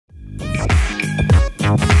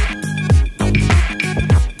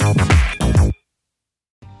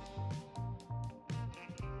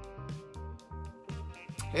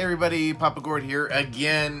everybody, Papa Gord here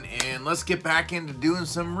again, and let's get back into doing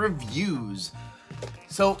some reviews.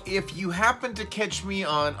 So if you happen to catch me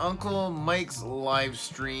on Uncle Mike's live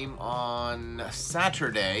stream on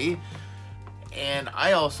Saturday, and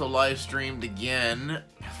I also live streamed again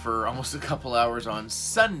for almost a couple hours on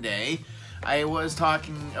Sunday, I was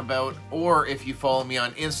talking about, or if you follow me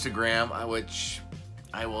on Instagram, which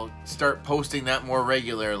I will start posting that more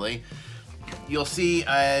regularly, you'll see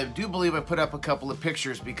I do believe I put up a couple of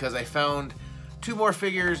pictures because I found two more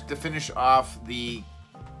figures to finish off the,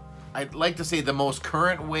 I'd like to say the most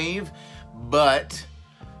current wave, but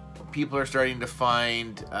people are starting to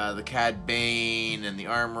find the Cad Bane and the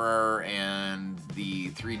Armorer and the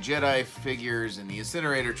 3 Jedi figures and the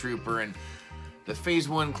Incinerator Trooper and the Phase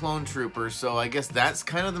 1 Clone Trooper, so I guess that's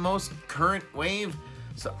kind of the most current wave,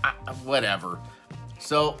 so whatever.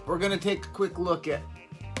 So we're going to take a quick look at,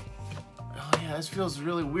 oh yeah, this feels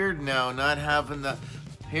really weird now, not having the,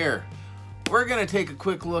 here. We're going to take a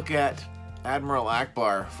quick look at Admiral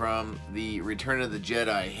Ackbar from the Return of the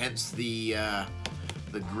Jedi, hence the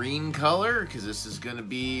green color, because this is going to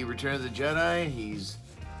be Return of the Jedi. He's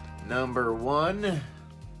number 1.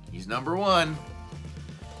 He's number 1.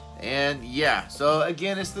 And yeah, so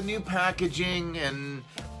again, it's the new packaging, and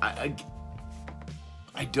I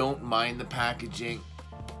don't mind the packaging.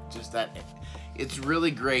 Just that it's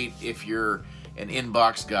really great if you're an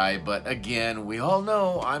inbox guy, but again, we all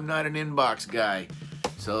know I'm not an inbox guy,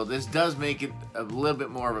 so this does make it a little bit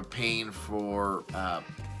more of a pain for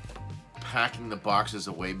packing the boxes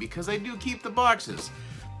away, because I do keep the boxes.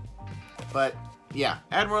 But yeah,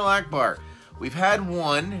 Admiral Ackbar, we've had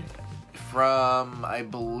one from, I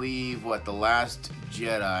believe, what, The Last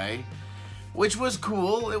Jedi, which was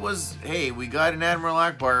cool. It was, hey, we got an Admiral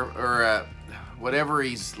Ackbar, or whatever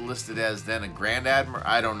he's listed as then, a Grand Admiral,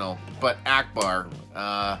 I don't know, but Ackbar,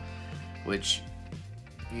 which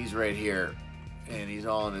he's right here, and he's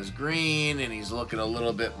all in his green, and he's looking a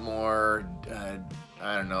little bit more,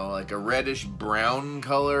 I don't know, like a reddish brown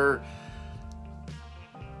color.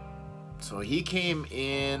 So he came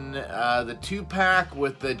in the 2-pack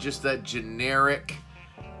with just that generic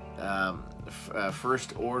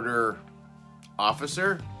First Order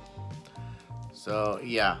officer. So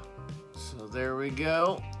yeah, so there we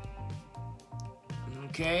go.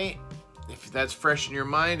 Okay, if that's fresh in your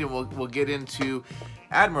mind, and we'll get into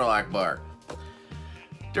Admiral Ackbar.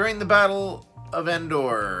 During the Battle of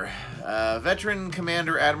Endor, veteran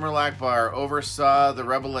Commander Admiral Ackbar oversaw the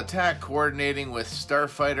rebel attack, coordinating with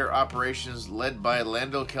starfighter operations led by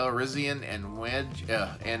Lando Calrissian and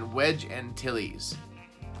Wedge Antilles.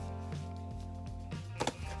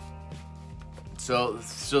 So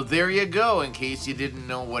there you go, in case you didn't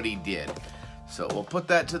know what he did. So we'll put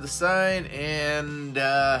that to the side, and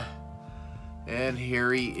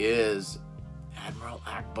here he is, Admiral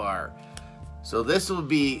Ackbar. So this will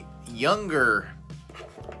be younger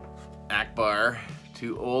Ackbar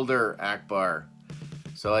to older Ackbar.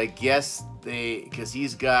 So I guess because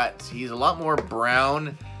he's a lot more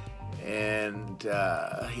brown, and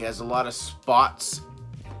he has a lot of spots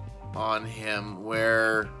on him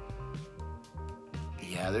where,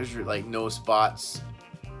 yeah, there's like no spots.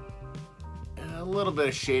 A little bit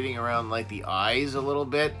of shading around like the eyes a little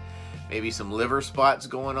bit. Maybe some liver spots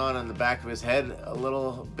going on the back of his head a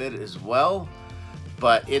little bit as well.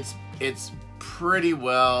 But it's pretty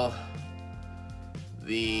well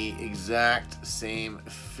the exact same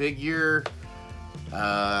figure.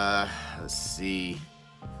 Let's see.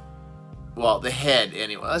 Well, the head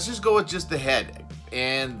anyway. Let's just go with just the head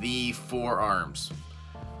and the forearms.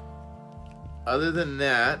 Other than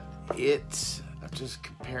that, I'm just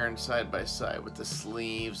comparing side by side with the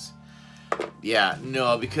sleeves. Yeah,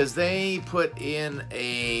 no, because they put in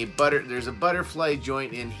there's a butterfly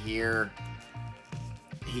joint in here.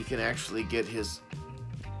 He can actually get his,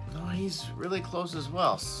 no, he's really close as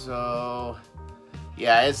well. So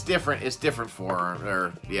yeah, it's different. It's different forearm,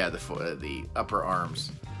 or yeah, the upper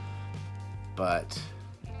arms. But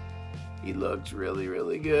he looked really,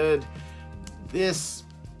 really good. This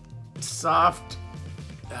soft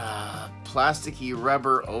plasticky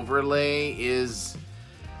rubber overlay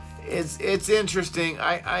it's interesting.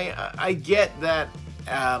 I get that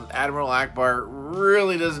Admiral Ackbar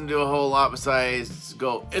really doesn't do a whole lot besides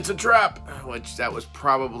go, it's a trap, which that was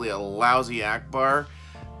probably a lousy Ackbar,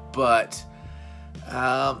 but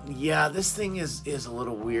yeah, this thing is a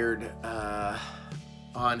little weird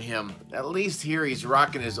on him. At least here he's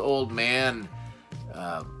rocking his old man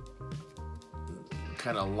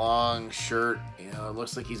kind of long shirt. You know, it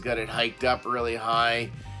looks like he's got it hiked up really high,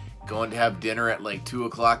 going to have dinner at like 2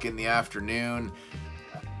 o'clock in the afternoon.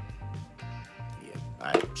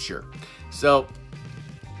 Yeah, sure. So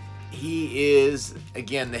he is,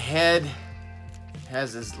 again, the head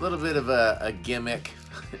has this little bit of a gimmick.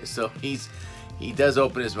 So he does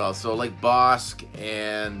open his mouth. So like Bosk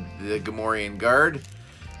and the Gamorrean Guard.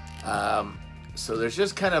 So there's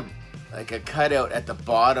just kind of like a cutout at the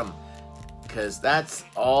bottom, because that's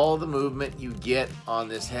all the movement you get on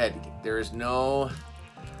this head. There's no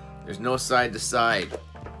side to side.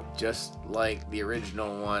 Just like the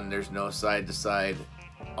original one, there's no side to side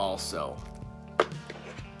also.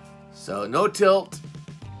 So no tilt.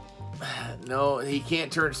 No, he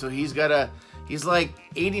can't turn. So he's like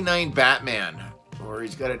 89 Batman, or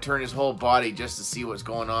he's got to turn his whole body just to see what's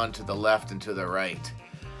going on to the left and to the right.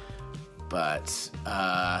 But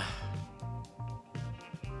yeah,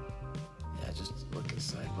 just looking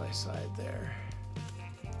side by side there.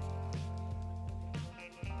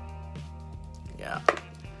 Yeah.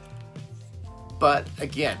 But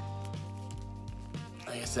again,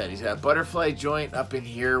 like I said, he's got a butterfly joint up in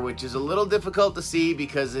here, which is a little difficult to see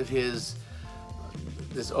because of this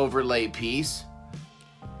overlay piece.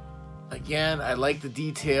 Again, I like the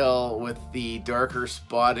detail with the darker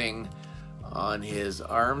spotting on his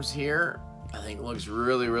arms here. I think it looks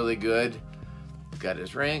really, really good. Got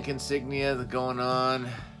his rank insignia going on,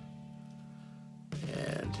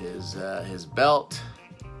 and his belt.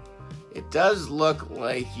 It does look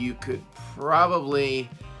like you could probably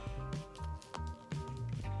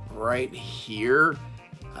right here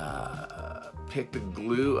pick the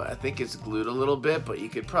glue. I think it's glued a little bit, but you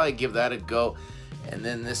could probably give that a go, and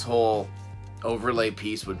then this whole overlay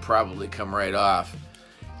piece would probably come right off.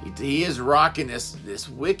 He is rocking this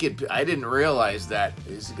wicked. I didn't realize that.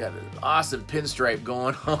 He's got an awesome pinstripe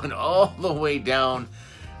going on all the way down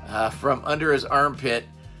from under his armpit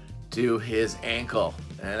to his ankle,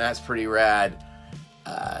 and that's pretty rad.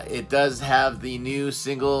 It does have the new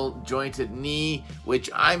single jointed knee, which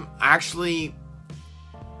I'm actually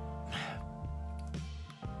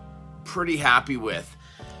pretty happy with.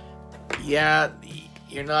 Yeah,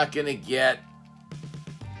 you're not gonna get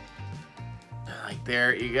like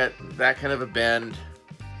there. You got that kind of a bend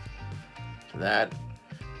to that,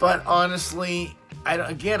 but honestly, I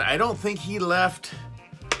don't think he left.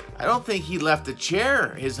 I don't think he left the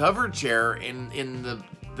chair, his hover chair, in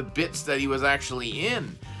the bits that he was actually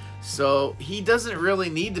in. So he doesn't really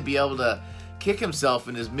need to be able to kick himself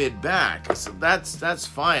in his mid back. So that's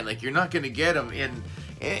fine. Like, you're not going to get him in,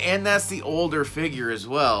 and that's the older figure as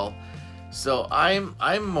well. So I'm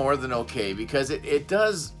more than okay, because it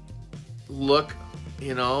does look,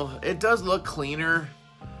 you know, it does look cleaner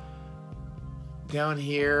down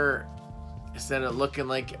here, instead of looking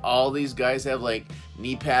like all these guys have like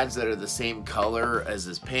knee pads that are the same color as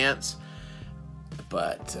his pants.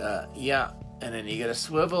 But yeah, and then you get a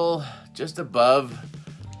swivel just above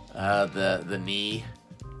the knee.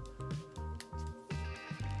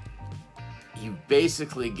 You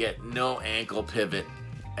basically get no ankle pivot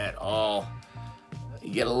at all.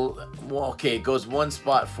 You get okay, it goes one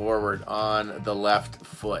spot forward on the left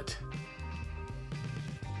foot,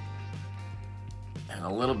 and a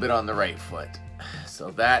little bit on the right foot. So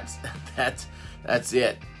that's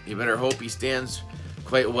it. You better hope he stands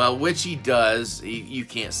quite well, which he does. You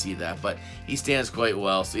can't see that, but he stands quite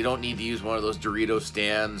well, so you don't need to use one of those Dorito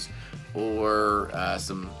stands or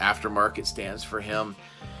some aftermarket stands for him.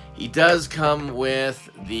 He does come with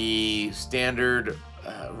the standard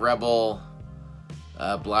Rebel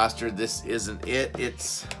blaster. This isn't it.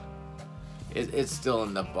 It's still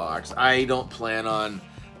in the box. I don't plan on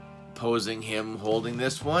posing him holding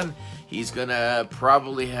this one. He's gonna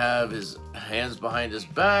probably have his hands behind his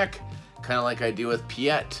back, kind of like I do with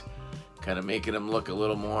Piet, kind of making him look a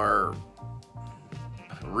little more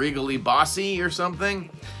regally bossy or something.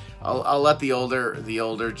 I'll let the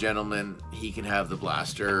older gentleman, he can have the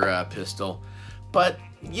blaster pistol. But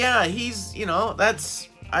yeah, he's, you know,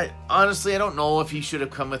 I honestly don't know if he should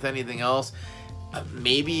have come with anything else.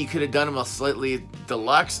 Maybe you could have done him a slightly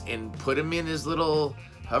deluxe and put him in his little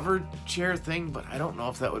hover chair thing, but I don't know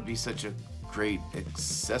if that would be such a great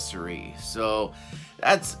accessory. So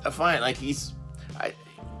that's fine. Like,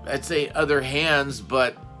 I'd say other hands,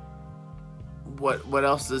 but what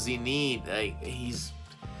else does he need? Like, he's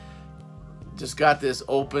just got this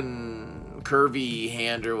open curvy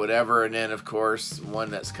hand or whatever, and then of course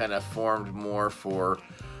one that's kind of formed more for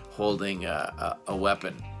holding a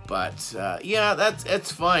weapon. But yeah,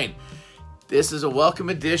 it's fine. This is a welcome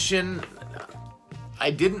addition. I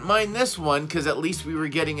didn't mind this one because at least we were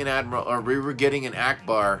getting an Admiral, or we were getting an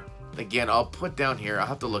Ackbar. Again, I'll put down here. I'll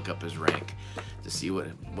have to look up his rank to see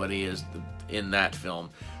what he is in that film.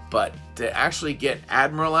 But to actually get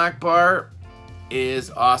Admiral Ackbar is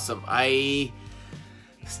awesome. I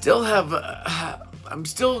still have I'm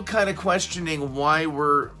still kind of questioning why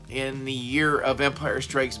we're in the year of Empire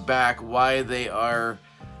Strikes Back, why they are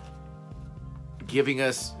giving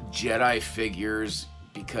us Jedi figures,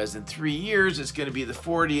 because in 3 years it's going to be the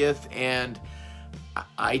 40th, and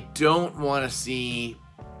I don't want to see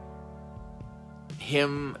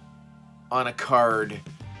him on a card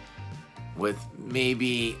with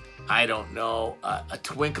maybe, I don't know, a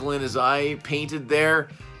twinkle in his eye painted there,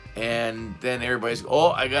 and then everybody's,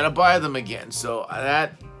 oh, I gotta buy them again. So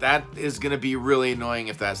that is gonna be really annoying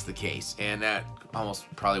if that's the case, and that almost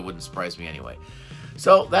probably wouldn't surprise me anyway.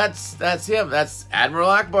 So that's him. That's Admiral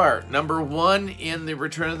Ackbar, #1 in the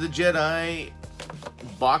Return of the Jedi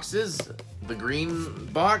boxes, the green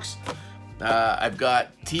box. I've got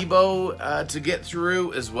Tebow to get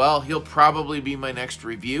through as well. He'll probably be my next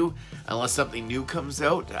review unless something new comes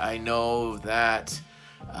out. I know that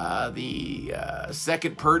the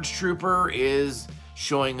second Purge Trooper is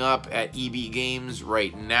showing up at EB Games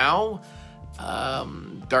right now.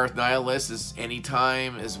 Darth Nihilus is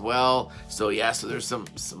anytime as well. So yeah, so there's some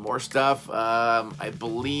more stuff. I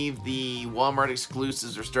believe the Walmart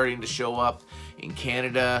exclusives are starting to show up in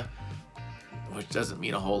Canada, which doesn't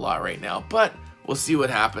mean a whole lot right now, but we'll see what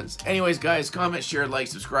happens. Anyways, guys, comment, share, like,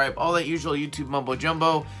 subscribe, all that usual YouTube mumbo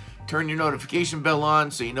jumbo. Turn your notification bell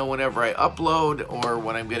on so you know whenever I upload or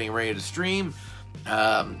when I'm getting ready to stream.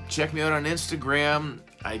 Check me out on Instagram.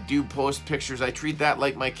 I do post pictures. I treat that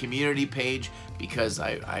like my community page because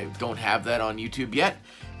I don't have that on YouTube yet.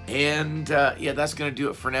 And yeah, that's going to do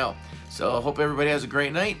it for now. So I hope everybody has a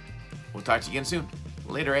great night. We'll talk to you again soon.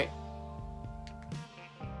 Later, eh?